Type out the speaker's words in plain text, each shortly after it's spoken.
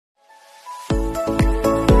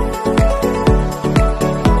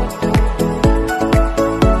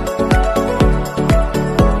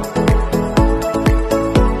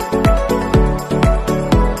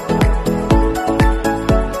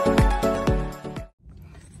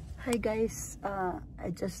Hi guys,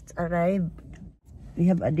 I just arrived. We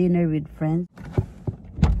have a dinner with friends.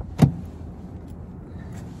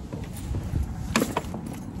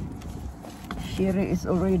 Shiri is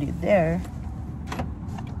already there.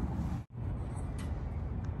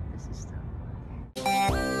 This is the...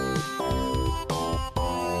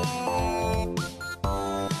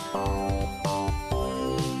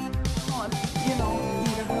 You know,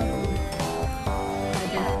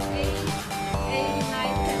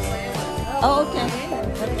 oh, okay.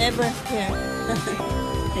 Whatever. Here.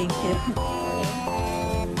 Thank you.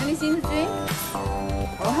 Anything to drink?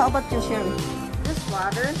 Oh, how about you, Sherry? Just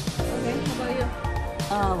water. Okay, how about you?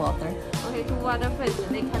 Water. Okay, 2 water please.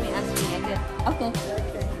 They come and ask me again. Okay.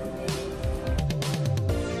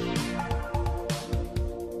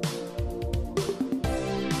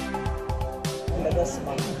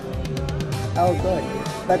 Oh, good.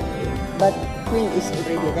 But Queen is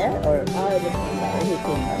already there, or he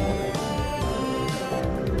came back?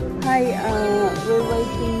 Hi, we're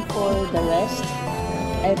waiting for the rest.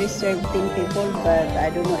 I reserved 10 people, but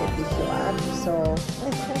I don't know if they show up. So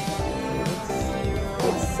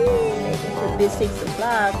let's see. It should be 6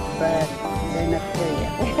 o'clock, but they're not here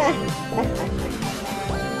yet.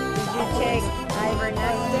 Did you check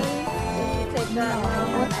ivermectin? Did you take that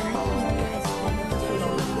one?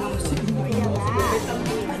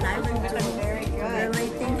 Very good. We're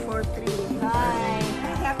waiting for 3. Hi.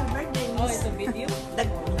 Happy birthday, Miss. Oh, it's a video?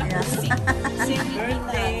 Sing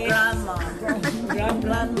birthday.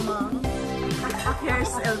 Grandma.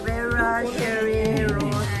 Here's Elvira, Sherry,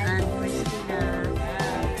 Rose, and Christina.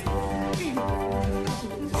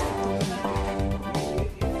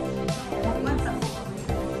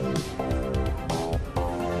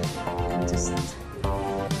 I'm just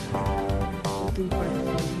looking for the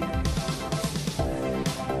phone here.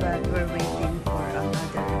 But we're waiting for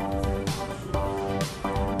another.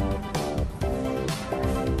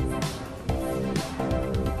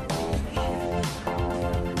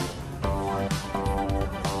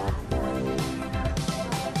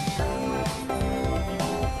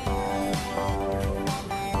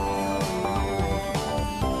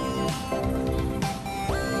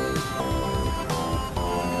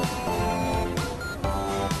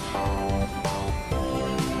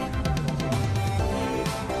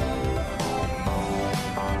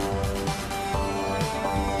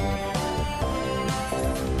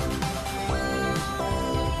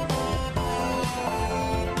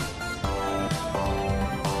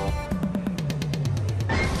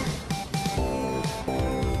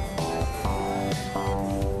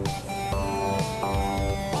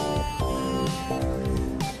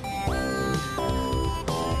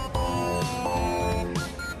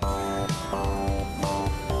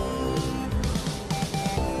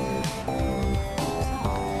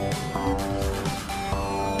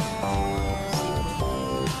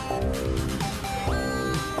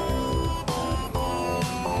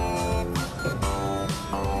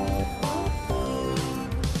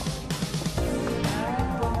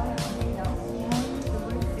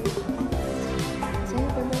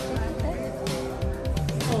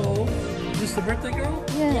 Is this the birthday girl?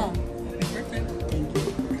 Yeah. Happy birthday. Thank you.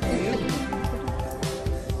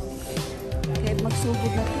 Okay,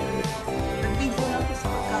 magsugod na ito. Nag-video na ako sa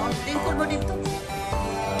account. Thankful mo dito.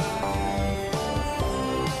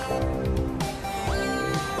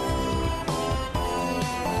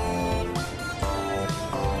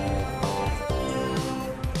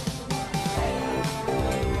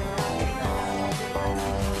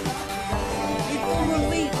 Ito mo,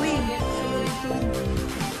 wait.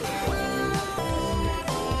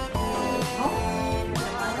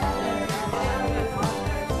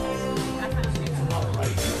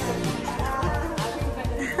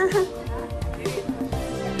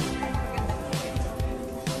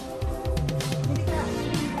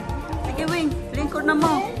 Sige, Wing. Lingkod na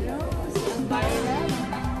mo.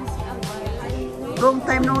 Long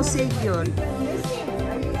time no see yun.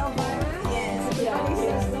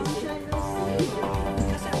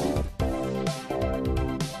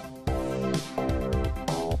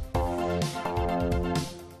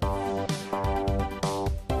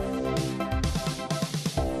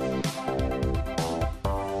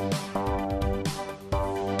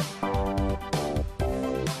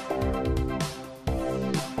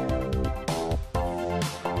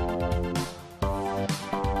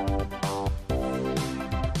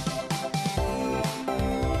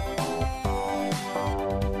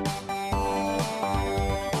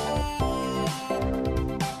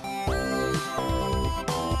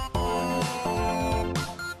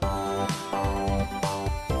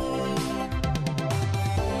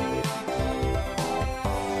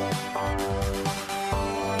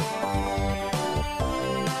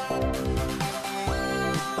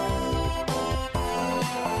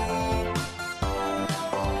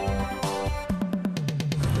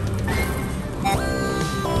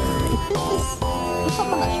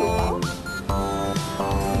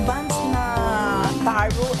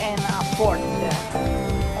 paru and pork there.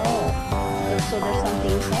 Oh, so there's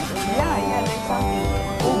something inside? Yeah, there's something.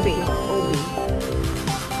 Ubi.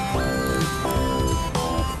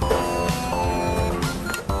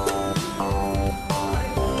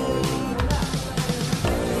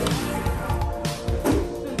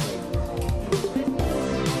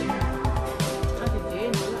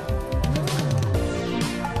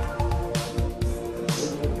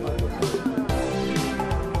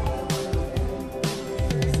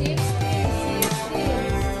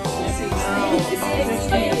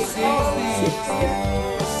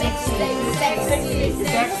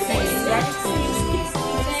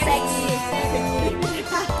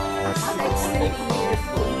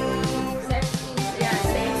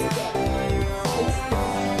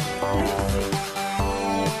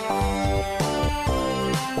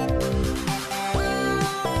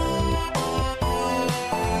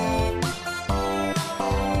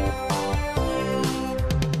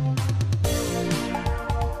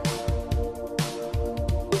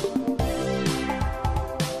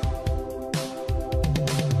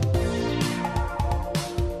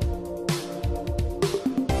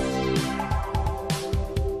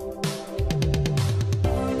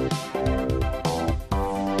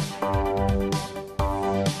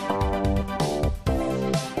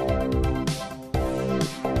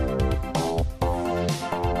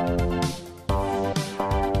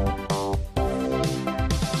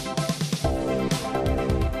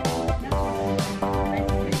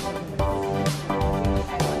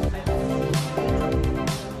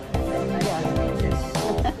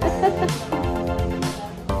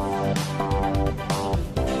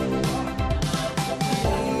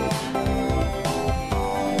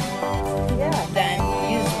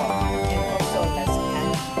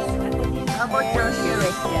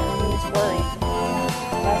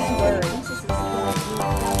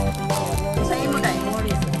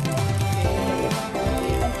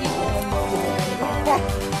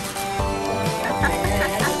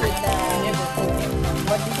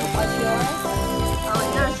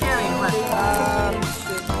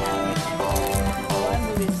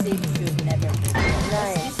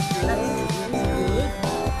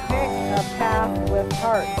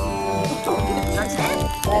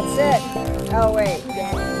 That's it. Oh wait.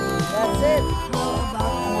 That's it.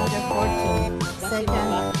 Another fortune.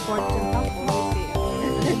 Second fortune.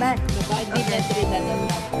 Back.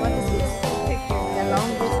 What is this? The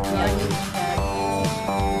longest journey.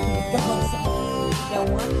 The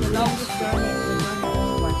longest journey.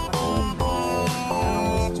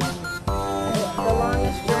 The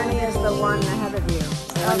longest journey is the one ahead of you.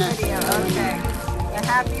 Oh, video. Okay. The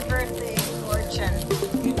happy birthday, Fortune.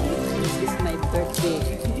 This is my birthday.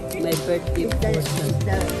 My birthday fortune.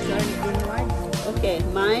 The journey inward. Okay,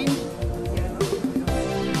 mine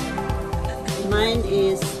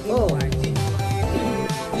is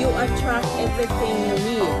you attract everything you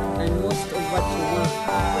need and most of what you want.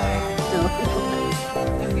 No.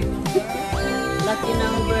 Lucky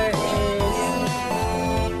number is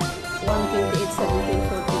 1, 28, 17,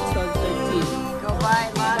 14, 12, 13. Go buy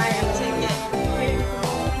lottery ticket.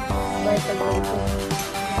 Buy the lottery.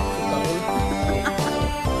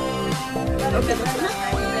 Okay, what's that?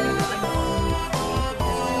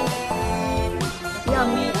 Yeah,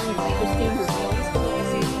 me and Christina.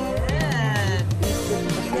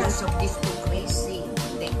 Yes, of this too crazy.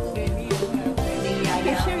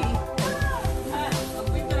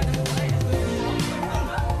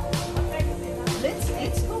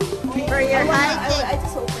 Let's go. For your hiking. I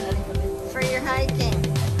just opened a little bit. For your hiking.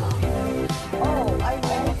 Oh, I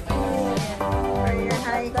know. For your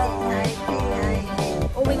hiking.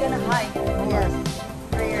 Oh, we're gonna hike. Yes.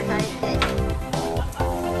 For your hiking.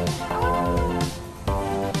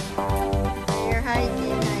 For your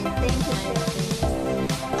hiking, I think you should.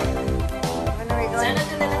 When are we going?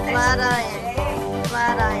 Flat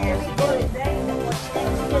iron.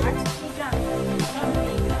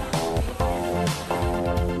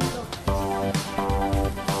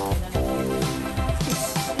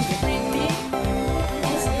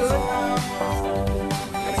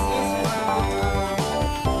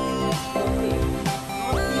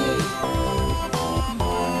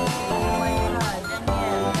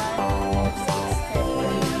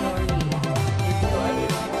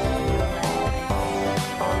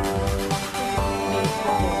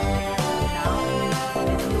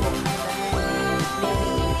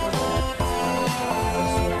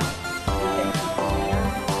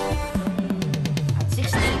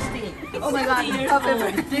 Oh my God, happy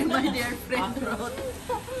birthday, my dear friend Ruth.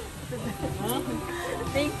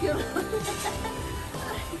 Thank you.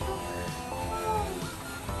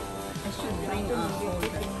 I should bring a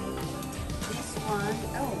holder. one.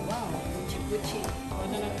 Oh, wow. Gucci.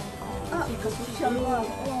 Oh,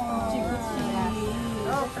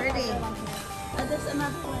 oh, pretty. There's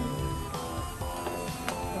another one.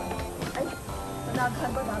 Ay,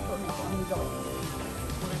 naghan ba nato nito ang joy?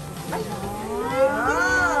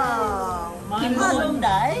 Oh,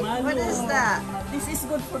 Malunggay? what is that? This is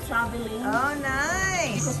good for traveling. Oh,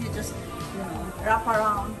 nice. Because you just, wrap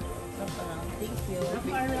around. Thank you.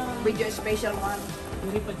 With your special one.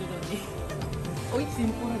 Uy,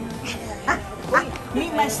 simple na. Uy,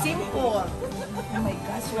 me my simple. Oh my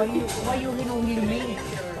gosh, why you hinungil me?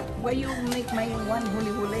 Why you make my one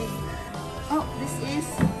huli-huli? Oh, this is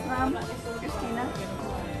from Christina.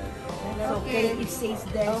 Okay, it says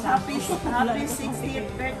there. Oh, happy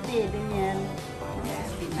 60th birthday, Daniel.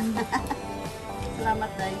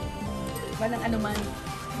 Salamat, Day. Walang anuman.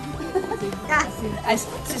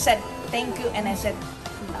 She said, thank you, and I said,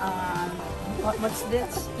 what's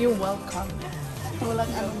this? You're welcome.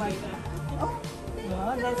 Walang anuman.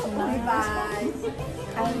 Oh, that's nice. Bye.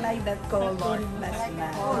 I like that color. That's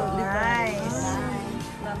nice. Oh, nice.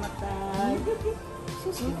 Salamat, Day.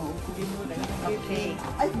 Okay.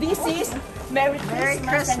 This is Merry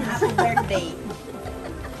Christmas and Happy Birthday.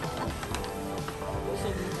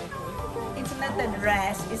 It's not a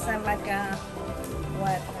dress. It's like a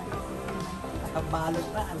what? A balot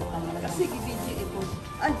pa. Ano pa naman? Kasi video ito.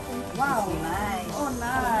 Ay, wow. Nice. Oh,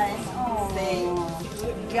 nice. Oh.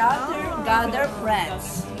 Gather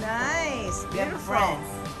friends. Nice. Beautiful. Friends.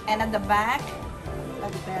 And at the back. At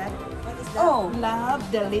the back. What is that? Oh, love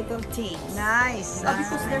the little things. Nice. Oh,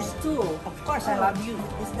 because there's two. Of course, I love you.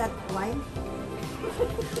 Is that wine?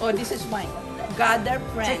 Oh, this is mine. Gather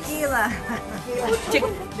friends. Tequila.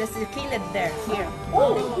 There's tequila there. Here.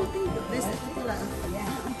 Oh, this is tequila. Yeah.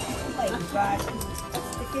 Oh my gosh.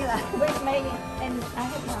 Tequila. Where's my, and I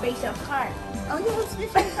have a special card. Oh, you have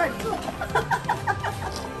special card too.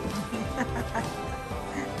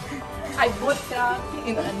 I bought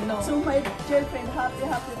in no. So my girlfriend, happy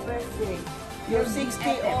birthday. You're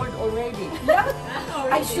 60 old already. Yeah.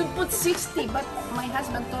 I should put 60, but my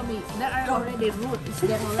husband told me there are already roots. It's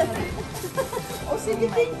there already. Oh, see,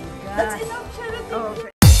 that's enough charity. Oh, okay.